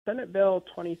Senate Bill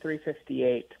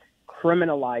 2358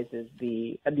 criminalizes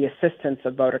the assistance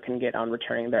a voter can get on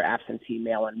returning their absentee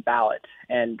mail-in ballot,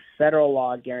 and federal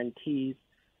law guarantees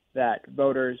that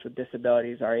voters with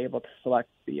disabilities are able to select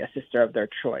the assister of their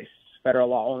choice. Federal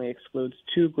law only excludes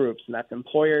two groups, and that's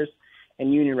employers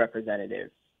and union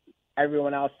representatives.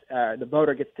 Everyone else, the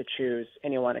voter gets to choose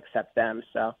anyone except them.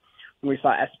 So when we saw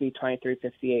SB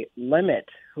 2358 limit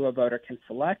who a voter can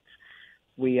select,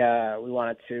 we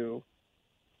wanted to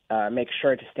make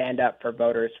sure to stand up for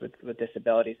voters with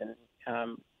disabilities. And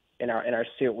in our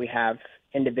suit, we have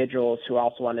individuals who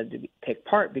also wanted to take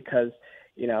part because,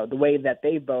 the way that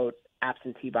they vote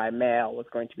absentee by mail was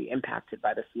going to be impacted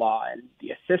by this law, and the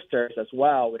assisters as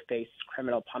well would face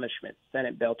criminal punishment.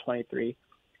 Senate Bill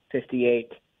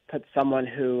 2358 puts someone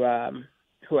who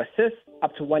assists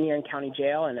up to 1 year in county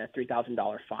jail and a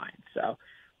 $3,000 fine. So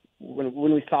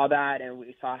when we saw that and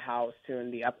we saw how soon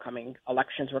the upcoming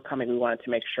elections were coming, we wanted to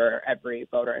make sure every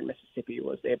voter in Mississippi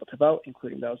was able to vote,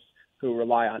 including those who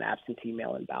rely on absentee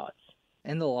mail-in ballots.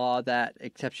 In the law, that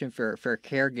exception for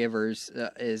caregivers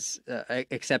is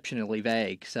exceptionally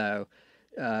vague. So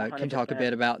can you talk a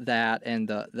bit about that and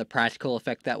the practical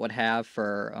effect that would have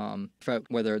for folk,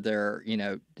 whether they're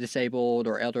disabled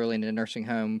or elderly in a nursing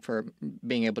home, for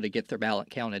being able to get their ballot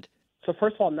counted? So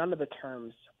first of all, none of the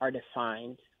terms are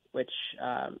defined, which,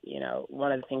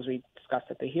 one of the things we discussed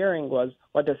at the hearing was,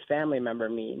 what does family member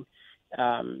mean?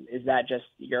 Is that just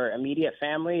your immediate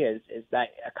family? Is that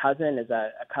a cousin? Is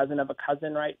that a cousin of a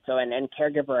cousin, right? So, and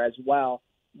caregiver as well.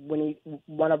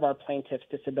 One of our plaintiffs,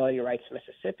 Disability Rights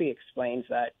Mississippi, explains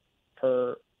that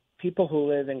for people who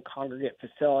live in congregate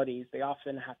facilities, they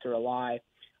often have to rely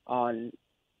on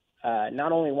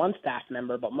not only one staff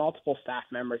member, but multiple staff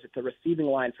members at the receiving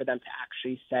line for them to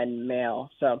actually send mail.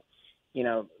 So,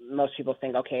 most people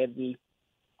think, okay, the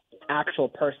actual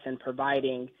person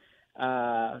providing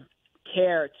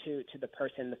care to the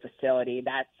person in the facility,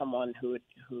 that's someone who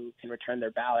can return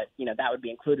their ballot, that would be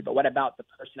included. But what about the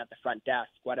person at the front desk?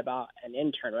 What about an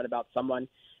intern? What about someone,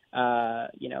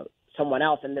 someone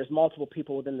else? And there's multiple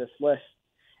people within this list.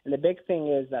 And the big thing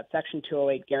is that Section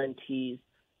 208 guarantees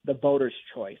the voter's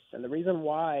choice. And the reason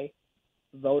why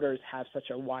voters have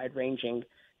such a wide-ranging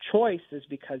choice is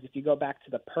because if you go back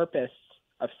to the purpose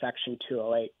of Section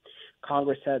 208,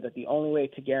 Congress said that the only way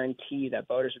to guarantee that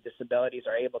voters with disabilities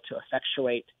are able to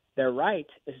effectuate their right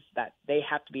is that they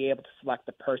have to be able to select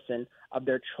the person of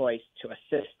their choice to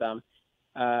assist them.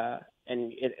 The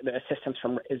assistance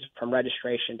is from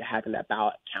registration to having that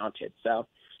ballot counted. So,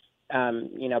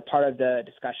 part of the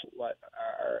discussion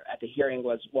at the hearing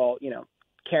was,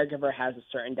 caregiver has a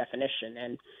certain definition,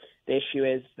 and the issue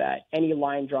is that any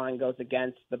line drawing goes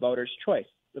against the voter's choice.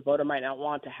 The voter might not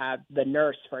want to have the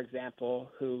nurse, for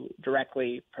example, who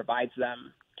directly provides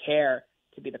them care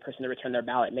to be the person to return their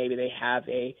ballot. Maybe they have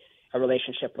a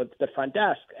relationship with the front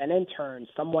desk, an intern,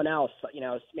 someone else,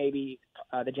 maybe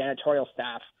the janitorial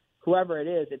staff, whoever it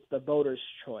is, it's the voter's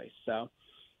choice. So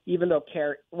even though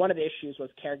one of the issues was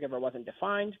caregiver wasn't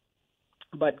defined,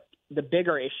 but the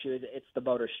bigger issue is it's the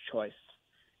voter's choice.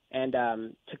 And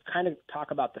to kind of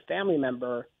talk about the family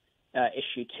member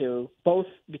issue too, both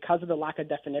because of the lack of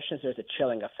definitions, there's a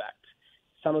chilling effect.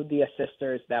 Some of the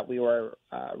assisters that we were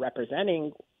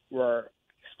representing were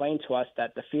explained to us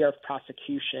that the fear of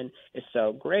prosecution is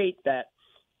so great that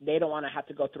they don't want to have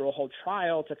to go through a whole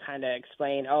trial to kind of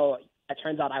explain, it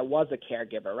turns out I was a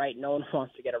caregiver, right? No one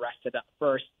wants to get arrested at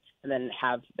first and then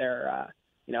have their,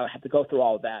 have to go through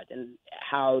all of that. And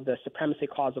how the supremacy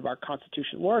clause of our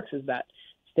Constitution works is that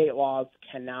state laws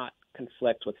cannot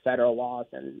conflict with federal laws,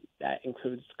 and that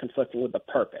includes conflicting with the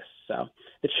purpose. So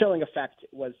the chilling effect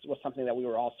was something that we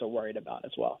were also worried about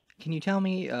as well. Can you tell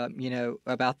me,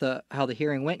 about how the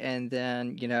hearing went, and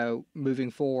then,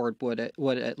 moving forward, what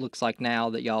it looks like now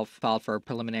that y'all filed for a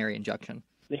preliminary injunction?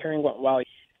 The hearing went well.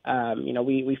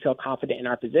 We feel confident in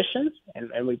our positions,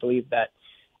 and we believe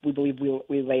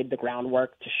we laid the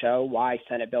groundwork to show why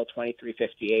Senate Bill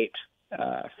 2358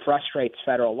 frustrates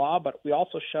federal law, but we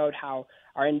also showed how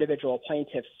our individual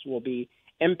plaintiffs will be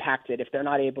impacted if they're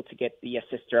not able to get the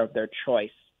assister of their choice.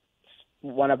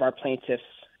 One of our plaintiffs,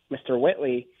 Mr.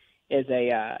 Whitley, is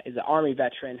an Army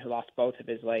veteran who lost both of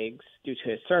his legs due to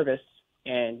his service,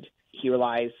 and he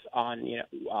relies on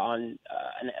an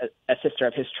assister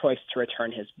of his choice to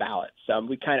return his ballot. So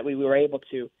we were able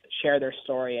to share their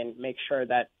story and make sure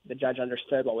that the judge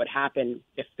understood what would happen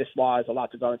if this law is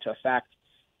allowed to go into effect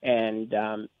and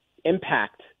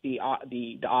impact the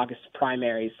August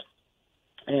primaries.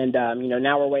 And,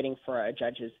 now we're waiting for a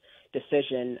judge's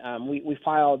decision. We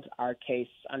filed our case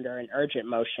under an urgent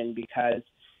motion because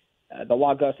the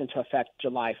law goes into effect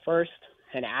July 1st.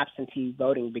 and absentee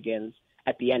voting begins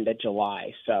at the end of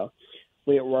July. So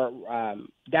we're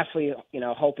definitely,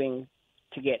 hoping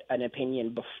to get an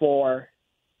opinion before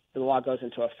the law goes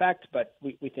into effect, but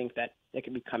we think that it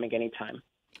could be coming anytime.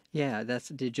 Yeah,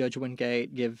 did Judge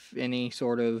Wingate give any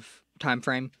sort of time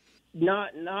frame?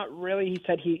 Not really. He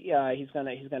said he's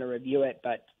gonna review it,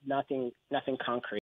 but nothing concrete.